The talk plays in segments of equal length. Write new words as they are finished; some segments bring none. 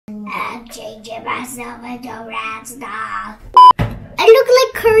changing myself into Bratz Doll. I look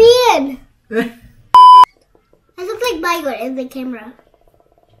like Korean. I look like Byron in the camera.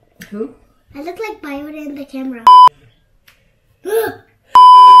 Who? I look like Byron in the camera.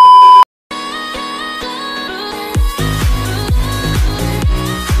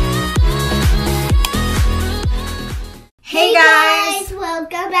 Hey guys!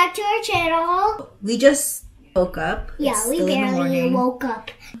 Welcome back to our channel. We just woke up. Yeah, It's we still in the barely morning. woke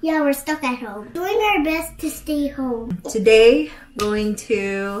up. Yeah, we're stuck at home. Doing our best to stay home. Today, going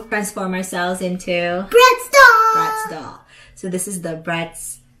to transform ourselves into Bratz Doll! Bratz Doll. So this is the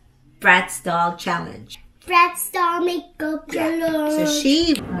Bratz Doll challenge. Bratz Doll makeup challenge. So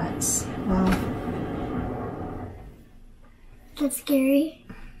she Bratz. Well, That's scary.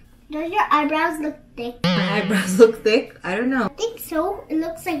 Does your eyebrows look thick? my eyebrows look thick. I don't know. I think so. It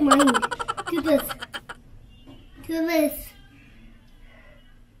looks like mine. Do this. Do this.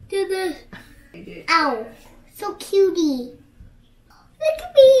 Do this. Ow. So cutie. Look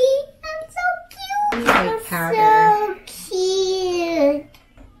at me. I'm so cute. Like powder. I'm so cute.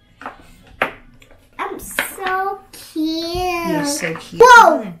 I'm so cute. You're so cute.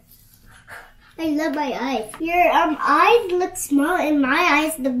 Whoa! I love my eyes. Your eyes look small and my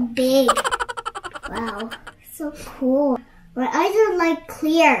eyes look big. Wow. So cool. My eyes are like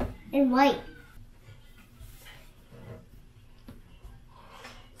clear and white.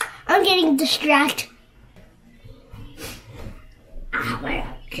 I'm getting distracted. I want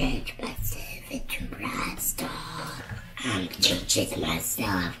to change myself into Bratz Doll. I'm changing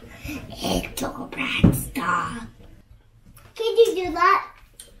myself into Bratz Doll. Can you do that?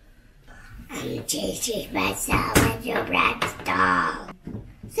 I'm changing myself into Bratz Doll.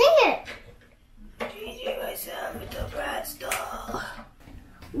 Sing it. Changing myself into Bratz Doll.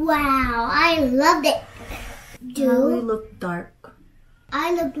 Wow, I loved it. Now we look dark.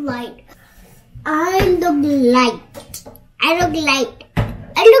 I look light. I look light. I look light.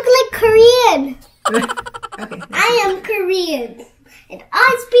 I look like Korean. Okay. I am Korean. And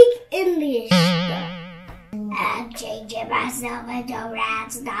I speak English. I'm changing myself into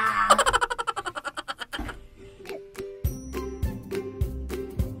Bratz Doll.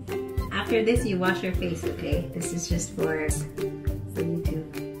 After this, you wash your face, okay? This is just for YouTube.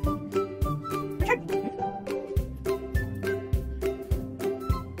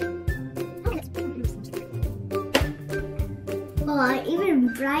 Oh,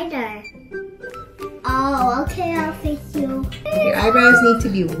 even brighter. Oh, okay, I'll face you. Your eyebrows need to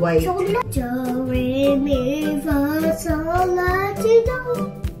be white. Do, re, mi, fa, sol, la, ti,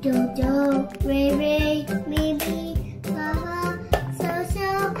 do. Do, do, re, re, mi, mi, fa, fa, so,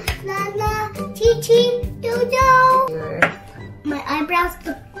 so, la, la, ti, ti, do, do. My eyebrows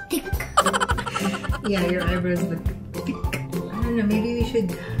look thick. Yeah, your eyebrows look thick. I don't know, maybe we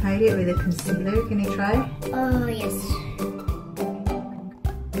should hide it with a concealer. Can I try? Oh, yes.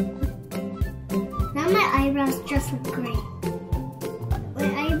 Now my eyebrows just look gray. My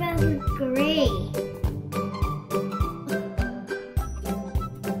eyebrows look gray.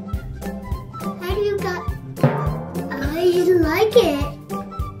 How do you got? I like it.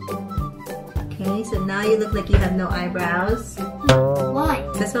 Okay, so now you look like you have no eyebrows. Why?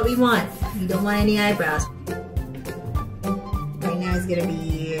 That's what we want. We don't want any eyebrows. Right now it's gonna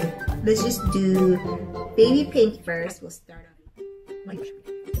be, let's just do baby pink first. We'll start off.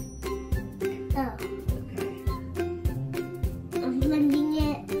 Oh. I'm blending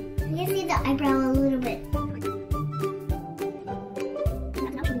it. I can see the eyebrow a little bit.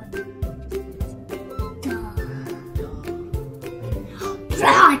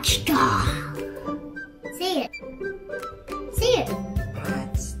 Bratz Doll. Say it. Say it.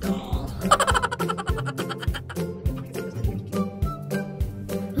 Bratz Doll.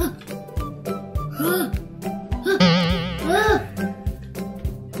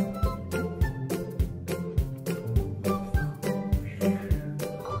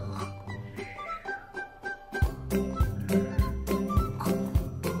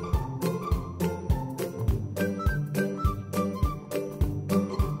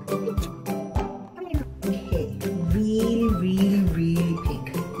 Okay, really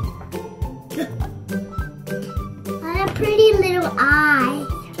pink. I have pretty little eyes.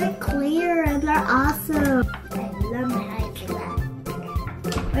 They're clear and they're awesome. I love my eyes for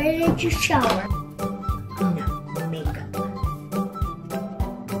that. Where did you shower? No, makeup.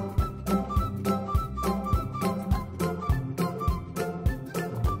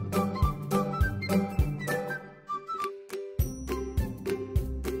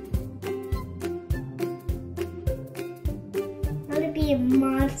 I want to be a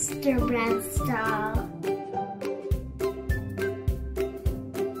monster Bratz Doll.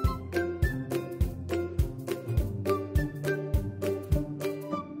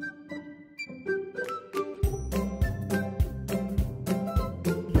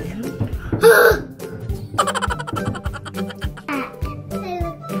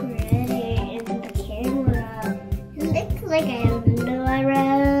 pretty in the camera. It looks like I have no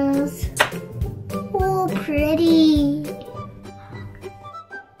eyebrows. Oh, pretty.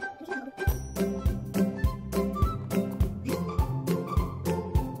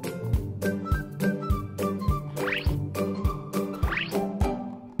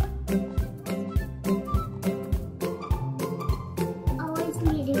 Always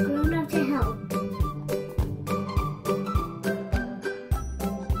need a grown-up to help.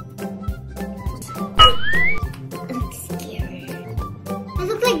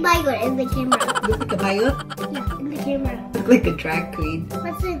 Bayot in the camera. Look like a bayot? Yeah, in the camera. Look like a drag queen.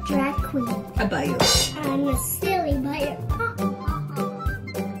 What's a drag queen? A bayot. I'm a silly bayot.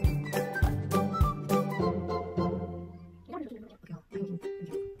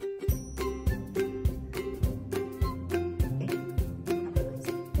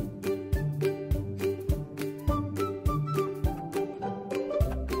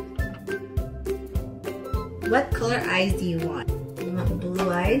 What color eyes do you want? You want blue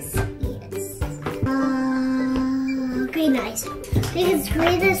eyes? Yes. Green eyes. Because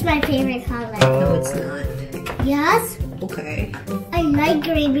green is my favorite color. No, it's not. Yes? Okay. I like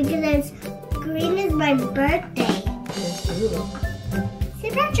green because green is my birthday. Ooh.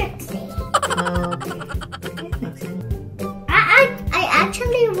 St. Patrick's Day. Okay. That makes sense. I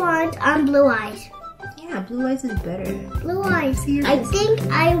actually want blue eyes. Yeah, blue eyes is better. Blue eyes. Serious? I think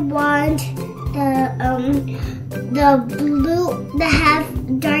I want the blue, the half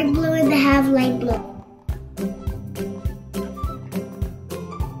dark blue and the half light blue.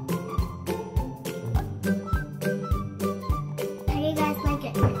 How do you guys like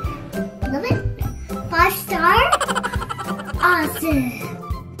it? Love it? 5-star? Awesome.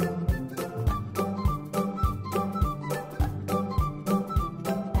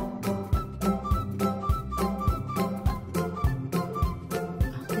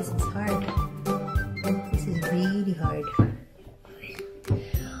 This is hard. This is really hard.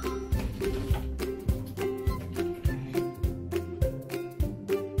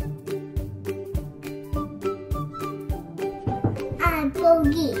 I'm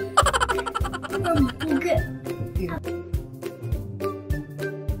Bogey. I'm Booger.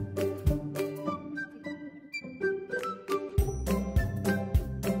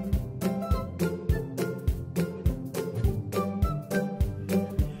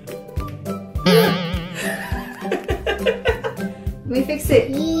 Let me fix it.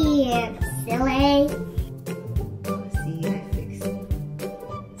 Yeah, silly. See, I fixed it.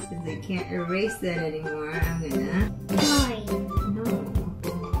 Since I can't erase that anymore, I'm gonna... Why? No.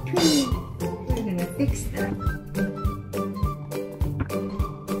 We're gonna fix that.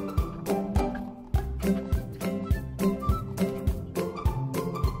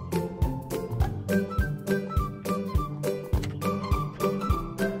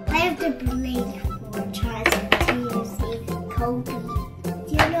 I have the blade for trying to see Kobe.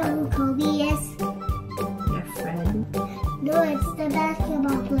 Do you know who Kobe is? Your friend. No, it's the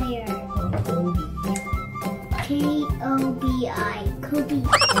basketball player. Kobe. K-O-B-I. Kobe.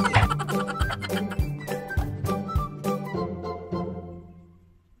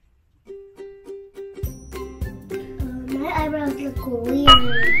 My eyebrows look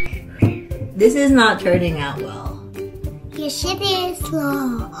weird. This is not turning out well. Your shit is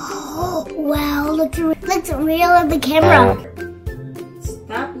slow. Wow, looks real in the camera.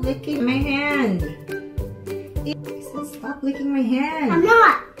 Stop licking my hand. I said stop licking my hand. I'm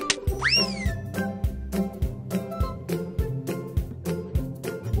not.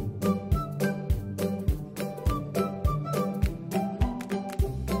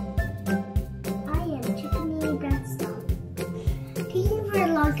 I am Tiffany Bratz Doll. Taking for a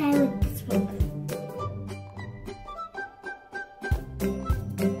long time with this one.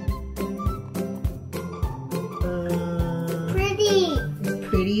 Pretty.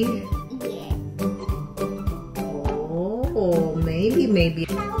 Pretty? Yeah. Oh, maybe.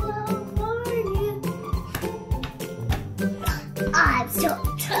 How are you? I'm so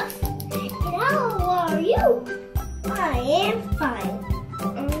tough. And how are you? I am fine.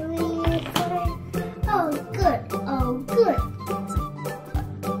 Are you fine? Oh, good. Oh, good.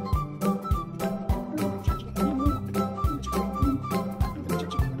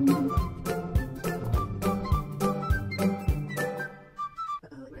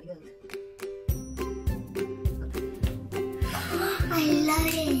 I love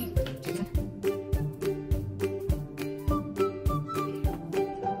it.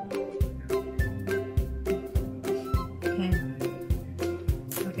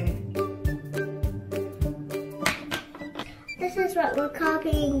 Okay. what we're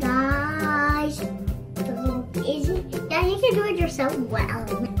copying, guys. Yeah, you can do it yourself well.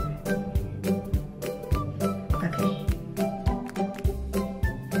 Okay.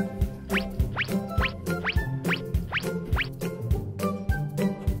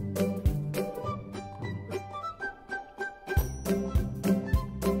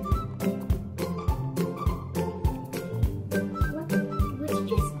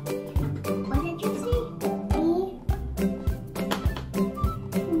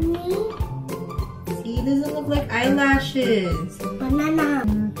 See, doesn't look like eyelashes. Banana.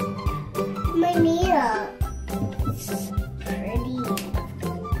 My nail. Pretty.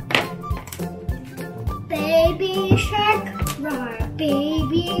 Baby shark, roar,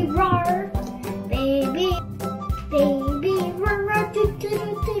 baby roar, baby, baby roar, roar, doo doo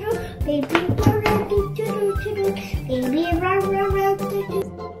doo doo doo, baby roar, roar, doo doo doo doo doo, baby roar, roar, roar, doo doo.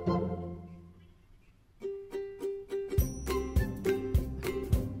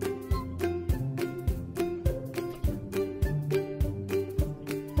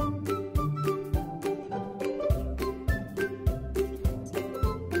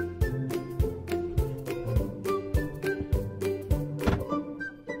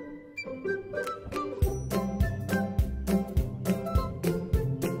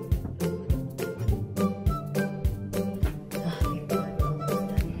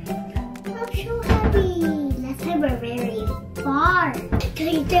 We're very far.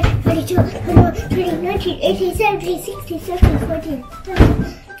 23, 22, 21, 23, 19, 18, 17, 16, 17, 14, 15,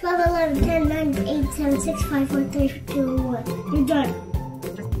 12, 11, 10, 9, 8, 7, 6, 5, 4, 3, 2, 1. You're done.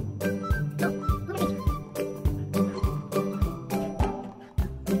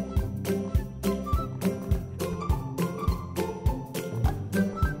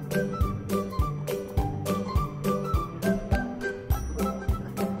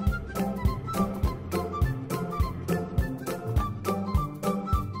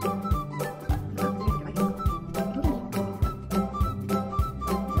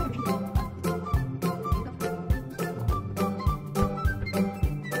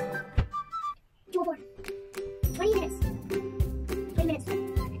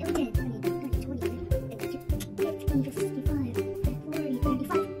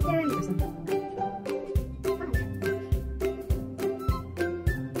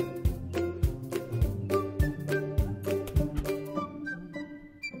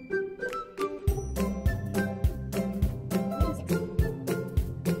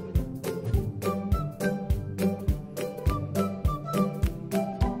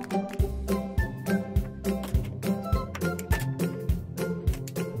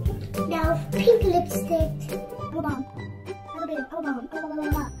 Now pink lipstick.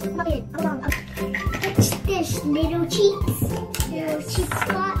 What's this? Little cheeks? Little cheek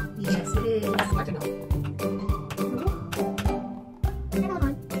spot? Yes, it is. Watch it out.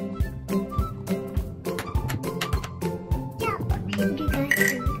 Okay, guys.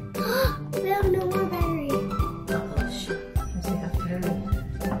 We have no more battery. Oh, shit. Guess we have to hurry.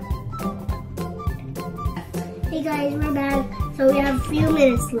 Hey guys, we're back. So we have a few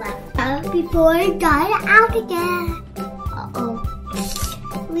minutes left before it died out again. Uh-oh.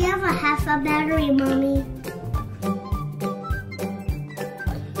 We have a half a battery, Mommy.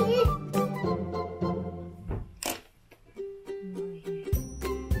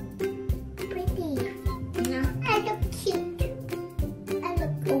 Pretty. Yeah. I look cute. I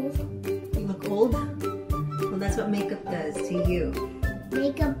look old. You look old? Well, that's what makeup does to you.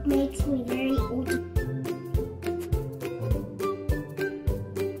 Makeup makes me very old.